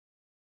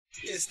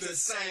It's the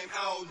same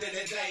old day,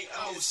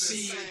 oh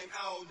shit.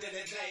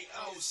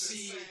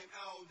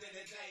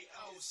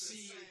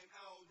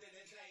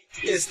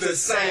 It's the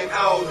same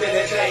old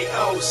day,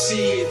 oh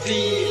shit.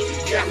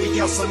 Got me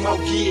on some more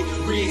get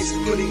rich,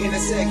 put it in a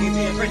second,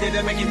 then ready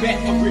to make it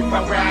back for grip.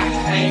 I ride,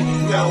 ain't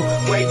no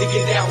way to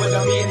get out when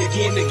I'm in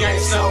again. The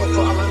game's so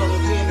falling on the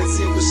pin and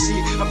silver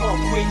shit. I won't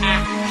quit,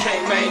 I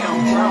can't make no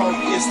wrong.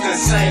 It's the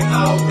same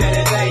old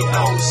day,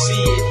 oh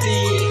shit.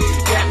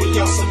 Got me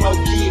on some more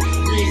get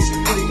rich,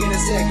 put it in a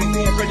second,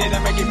 then ready to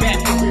make it back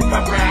for grip.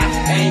 I ride,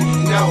 ain't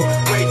no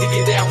way to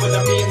get out when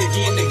I'm in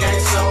again. The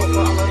game's so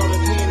falling on the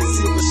pin and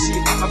silver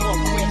shit. I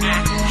won't quit, I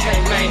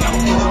can't make no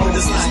wrong.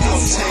 This life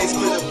don't change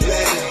for the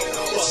better.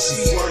 Fuck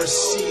she's worse,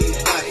 she's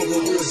back from a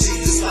real G.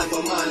 This life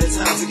of mine, at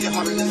times it get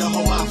harder than the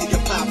whole mouth. You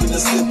pop in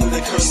the slip with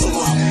a curse of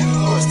one.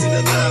 First in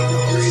the line, we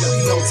breed up.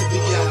 Known to be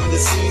out in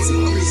the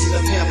season. Greasing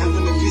the pamper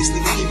when the bitch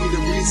nigga give me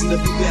the reason to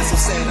be bad. So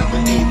sad I'm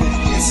an even.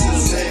 It's the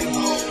same.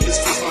 This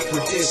was my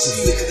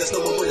credentials. Nigga, that's no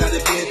one without a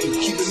been through.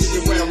 Keeping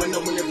me around when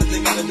knowing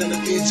everything I done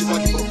offend you.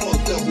 I keep a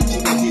fucked up with you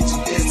and hit you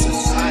dancing.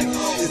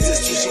 It's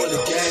just too short a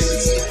game.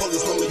 It's the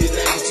police know your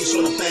name. It's too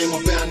short of fame.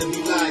 I'm bound to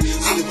be lying.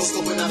 So they was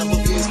going out of a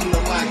pins from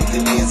the mic. The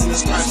ends and the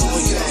stripes on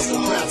the gas.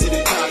 I'm proud to be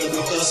proud of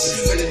me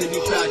hustling. Better than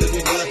be proud of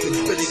me nothing.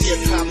 Better get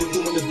proud of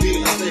doing the big.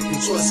 I stay from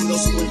trusting. No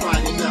someone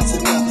riding out to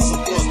nothing. So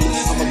fuck it.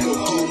 I'ma go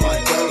do my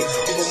dirt.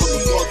 Give a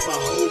motherfucker my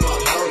whole my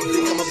heart.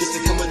 Think I'm a bitch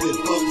that come and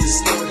live up this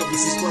story. Up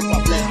this is worth my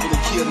black for the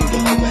kill me. The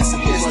whole ass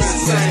and it's the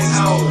same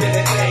old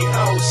day,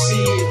 oh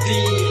shit.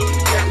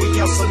 Got me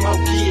on some more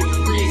get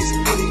rich,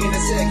 put it in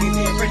a second,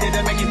 then ready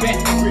to make it back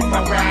for grip.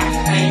 I ride,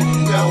 ain't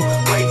no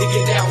way to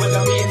get down when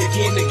I'm in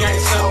again. The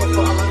game's so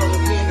falling on the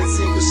pin and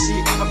single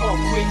shit. I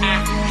won't quit,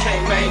 I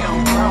can't make no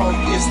wrong.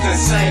 It's the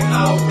same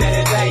old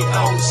day,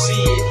 oh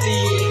shit.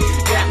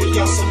 Got me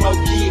on some more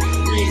get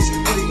rich,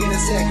 put it in a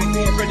second,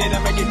 then ready to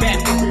make it back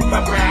for grip.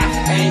 I ride,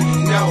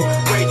 ain't no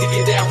way to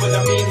get down when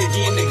I'm in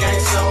again. The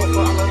game's so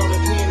falling on the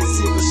pin and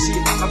single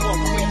shit. I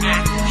won't quit, I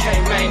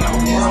can't make no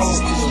wrong.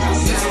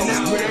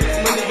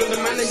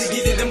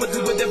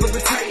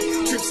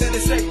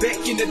 Back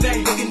in the day,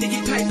 looking to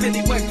get paid, penny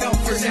wiped off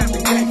first out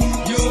the gate.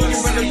 You only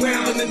run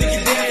around and the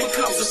nigga dead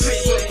because of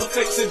paper, the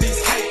fix of these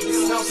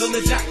cables. I was on the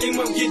jock and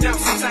won't get out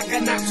since I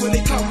got knocked when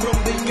they come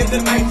rolling in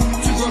the night.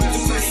 Too drunk to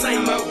play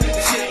same old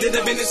shit that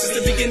I've been in since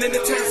the beginning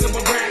of time, so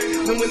I'm around.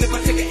 And when if I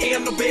take an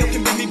L, no bail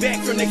can bring me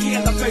back from the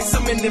killer face.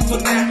 I'm in it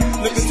for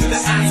now. Looking through the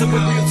eyes of a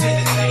real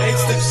tenant.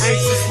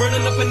 Anxious,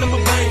 running up into my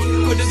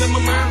vein, put it in my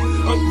mind.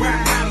 Up right,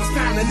 I was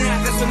kinda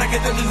now. That's when I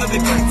get the love the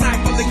great time,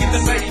 but they get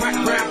the bank right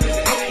round.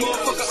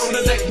 On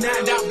the late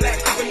night out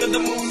black, under the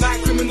moonlight,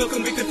 criminal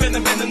convicted,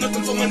 phenomenon,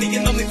 looking for money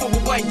and only for a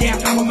white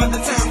gap. By the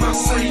time I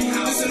see,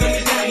 listen to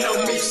me, down, no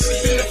me.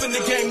 Been up in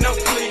the game, no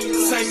plea,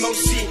 same old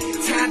shit.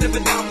 Tired of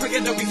it down, break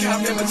it up, we can't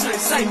never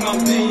change, same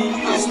old thing.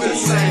 It's the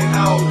same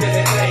old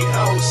day,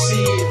 oh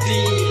shit.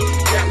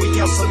 Got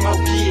me on some more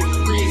get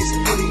rich,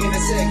 put it in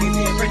a second,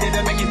 then ready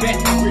to make it back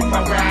for grip.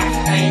 I ride,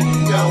 ain't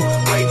no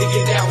way to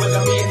get down when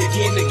I'm in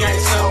again. The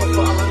game's so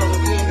falling on the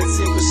pin and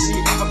silver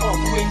shit. I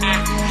won't quit, I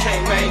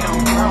can't make no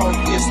wrong.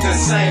 It's the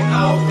same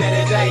old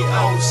day,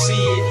 oh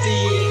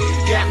shit.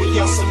 Got me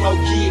on some more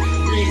get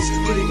rich,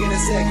 put it in a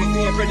second,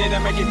 then ready to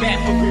make it back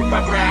for grip.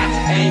 I ride,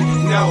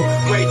 ain't no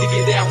way to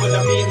get down when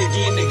I'm in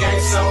again. The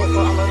game's so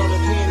falling on the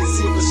pin and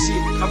silver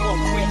shit. I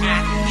won't quit, I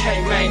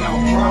can't make no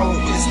wrong.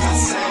 It's the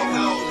same